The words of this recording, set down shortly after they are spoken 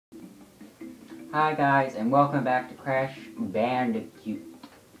Hi guys, and welcome back to Crash Bandicoot.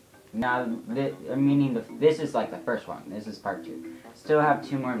 Now, this is like the first one. This is part 2. Still have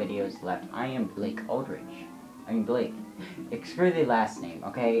 2 more videos left. I am Blake Aldridge. Blake. Screw the last name,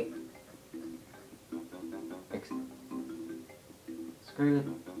 okay?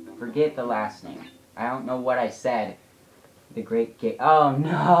 Forget the last name. I don't know what I said. The Great Gate. Oh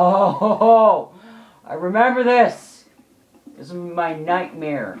no! I remember this! This is my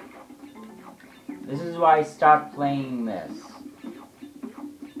nightmare. This is why I stopped playing this.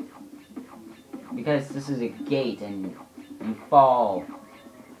 Because this is a gate and you fall.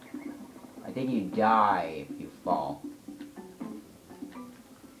 I think you die if you fall.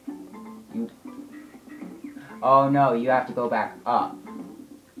 Oh no, you have to go back up.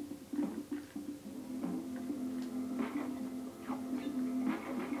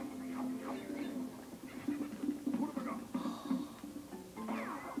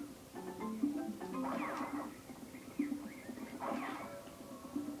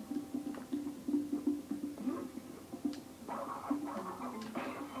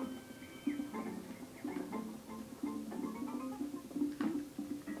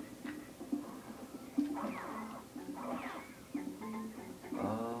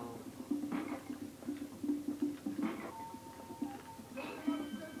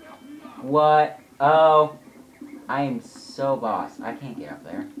 What? Oh, I am so boss. I can't get up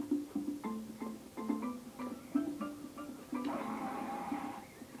there.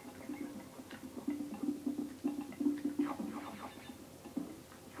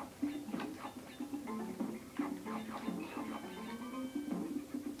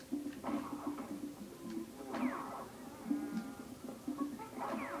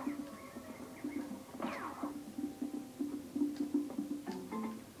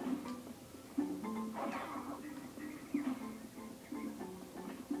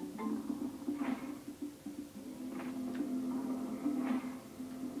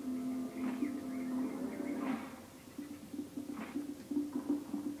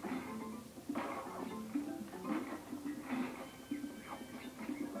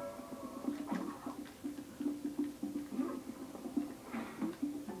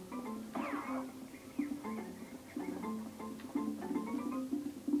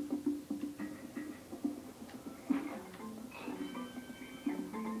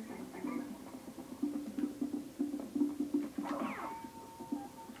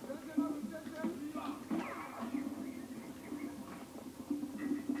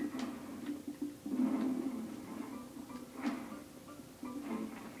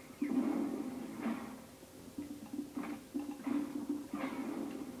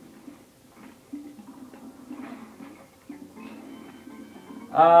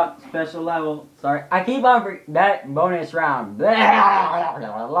 Special level. Sorry. I keep on that bonus round.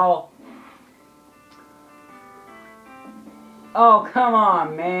 Oh, come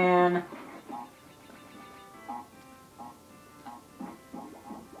on, man.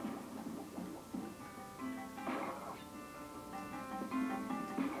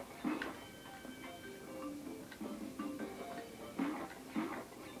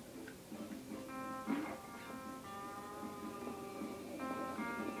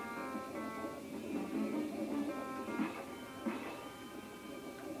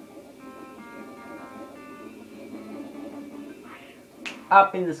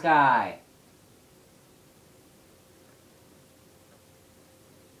 Up in the sky.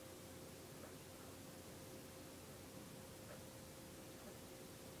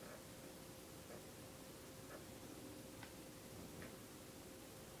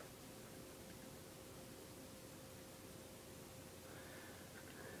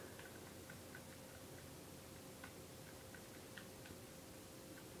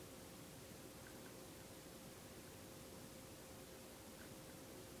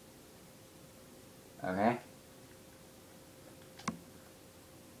 Okay.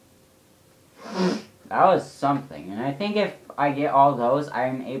 That was something, and I think if I get all those,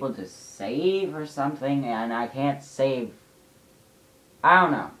 I'm able to save or something, and I can't save. I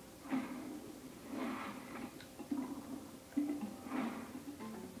don't know.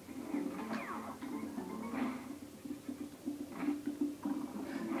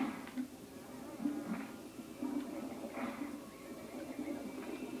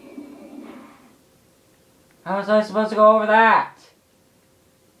 How was I supposed to go over that?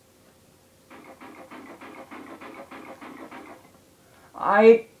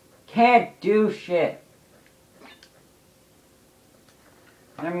 I can't do shit.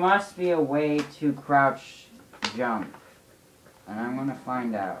 There must be a way to crouch jump. And I'm gonna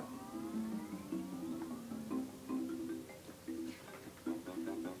find out.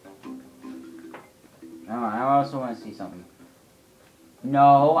 No, I also want to see something.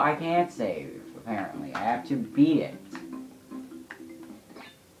 No, I can't save, apparently. I have to beat it.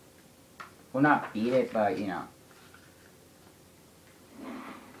 Well, not beat it, but, you know.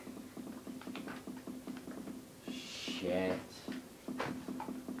 Shit.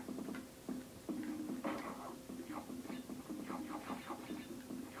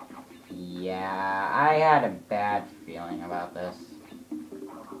 Yeah, I had a bad feeling about this.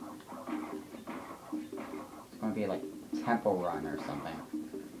 It's gonna be like Temple Run or something.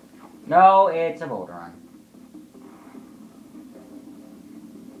 No, it's a Boulder Run.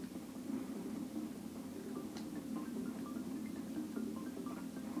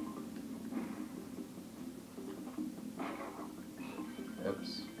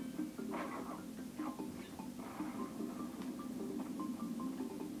 Oops.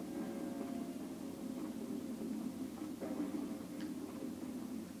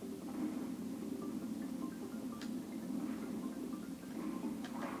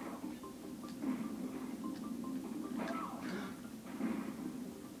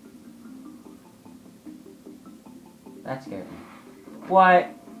 That scared me. What?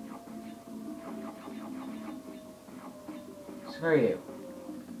 Screw you.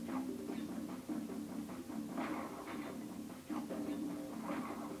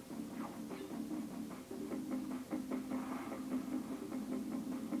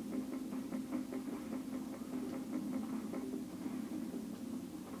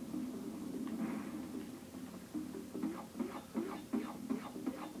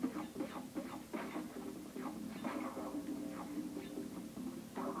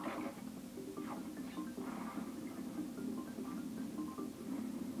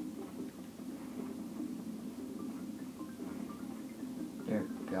 Dear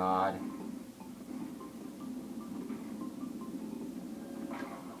God.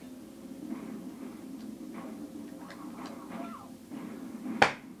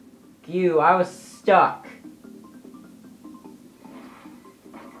 Phew, I was stuck.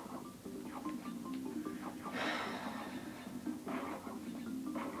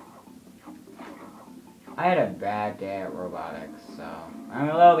 I had a bad day at robotics, so I'm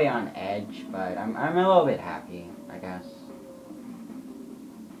a little bit on edge, but I'm a little bit happy, I guess.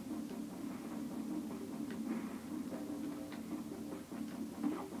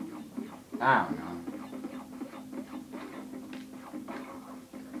 I don't know.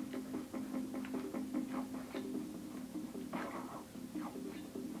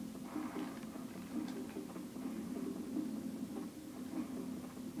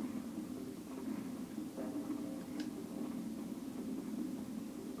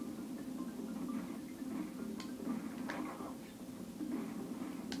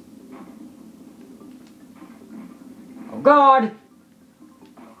 Oh God!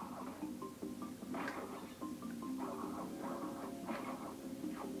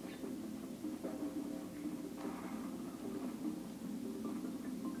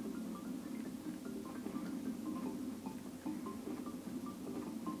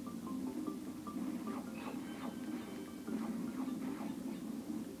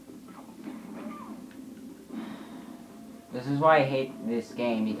 This is why I hate this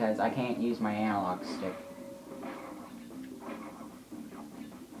game, because I can't use my analog stick.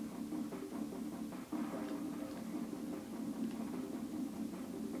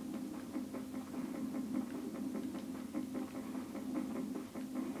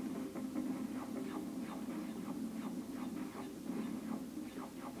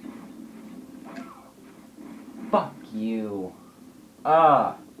 Fuck you.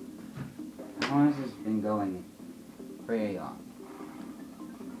 How long has this been going? Pretty long.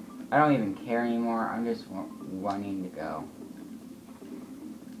 I don't even care anymore. I'm just wanting to go.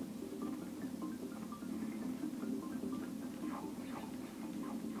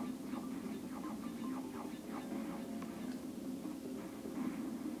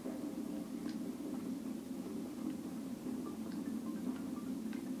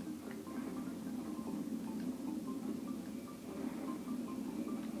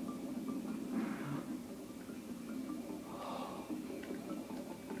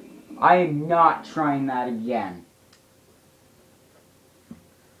 I am not trying that again.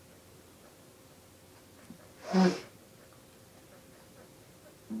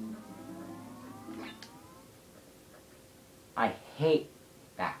 I hate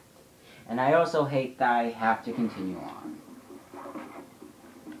that. And I also hate that I have to continue on.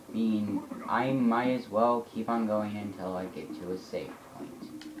 I mean, I might as well keep on going until I get to a save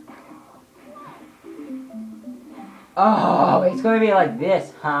point. Oh, it's going to be like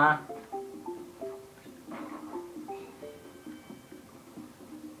this, huh?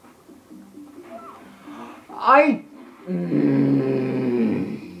 I... Mm.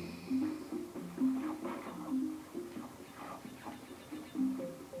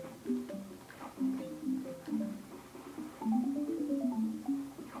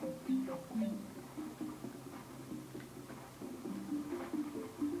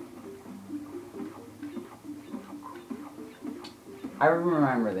 I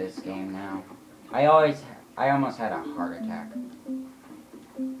remember this game now. I almost had a heart attack.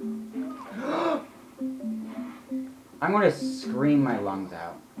 I'm gonna scream my lungs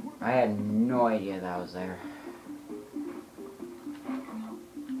out. I had no idea that was there.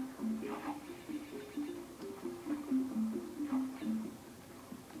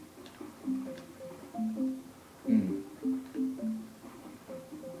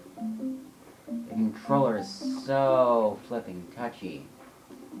 The controller is so flipping touchy.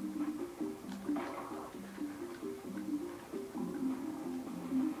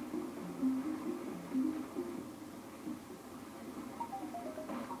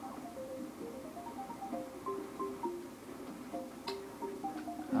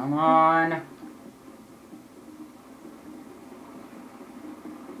 Come on.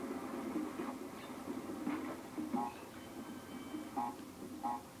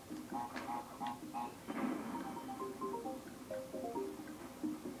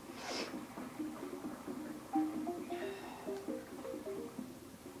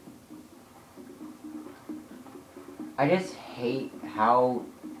 I just hate how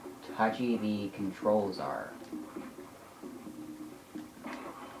touchy the controls are.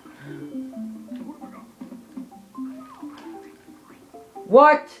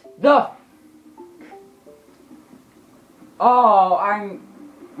 What the? Oh, I don't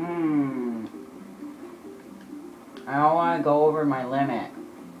want to go over my limit.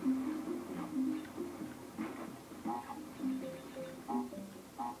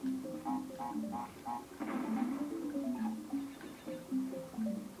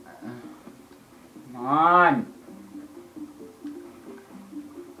 Come on.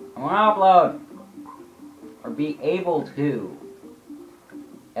 I want to upload. Or be able to.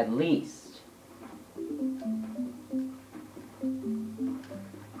 At least.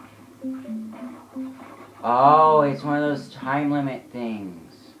 Oh, it's one of those time limit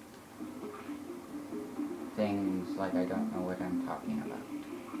things. Things like I don't know what I'm talking about.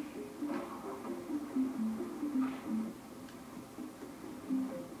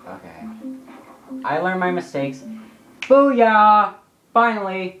 Okay. I learned my mistakes. Booyah!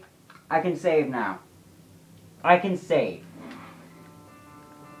 Finally, I can save now. I can save.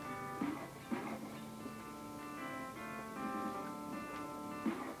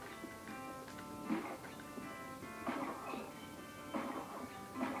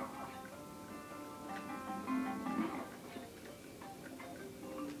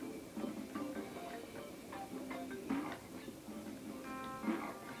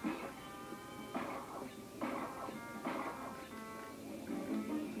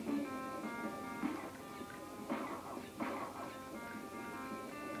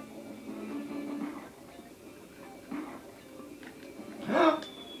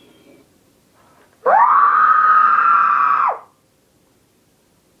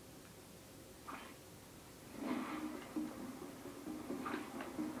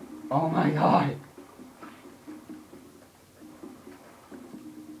 Oh my god.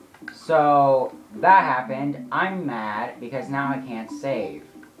 So, that happened. I'm mad because now I can't save.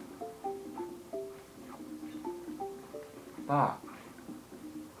 Fuck.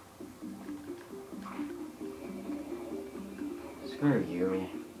 Screw you.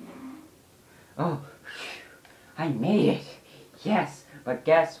 Oh, I made it. Yes, but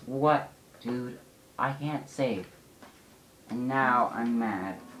guess what, dude? I can't save. And now I'm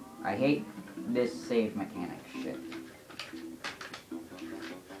mad. I hate this save mechanic shit.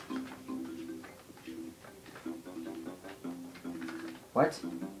 What?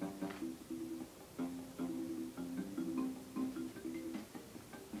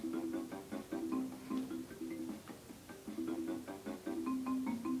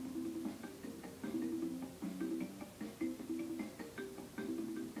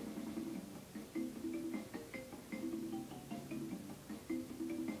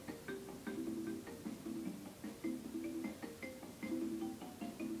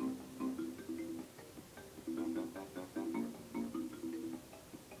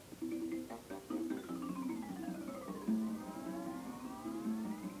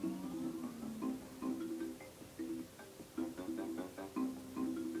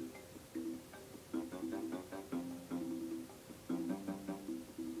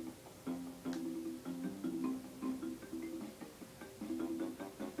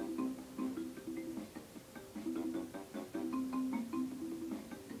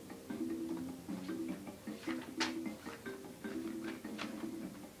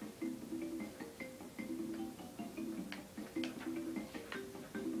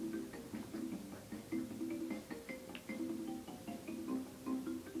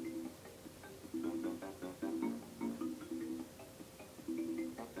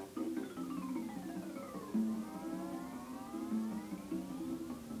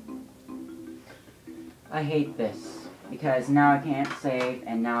 I hate this. Because now I can't save,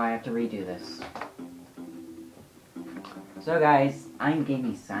 and now I have to redo this. So guys, I'm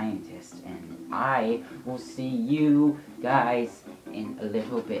Gaming Scientist, and I will see you guys in a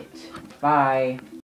little bit. Bye!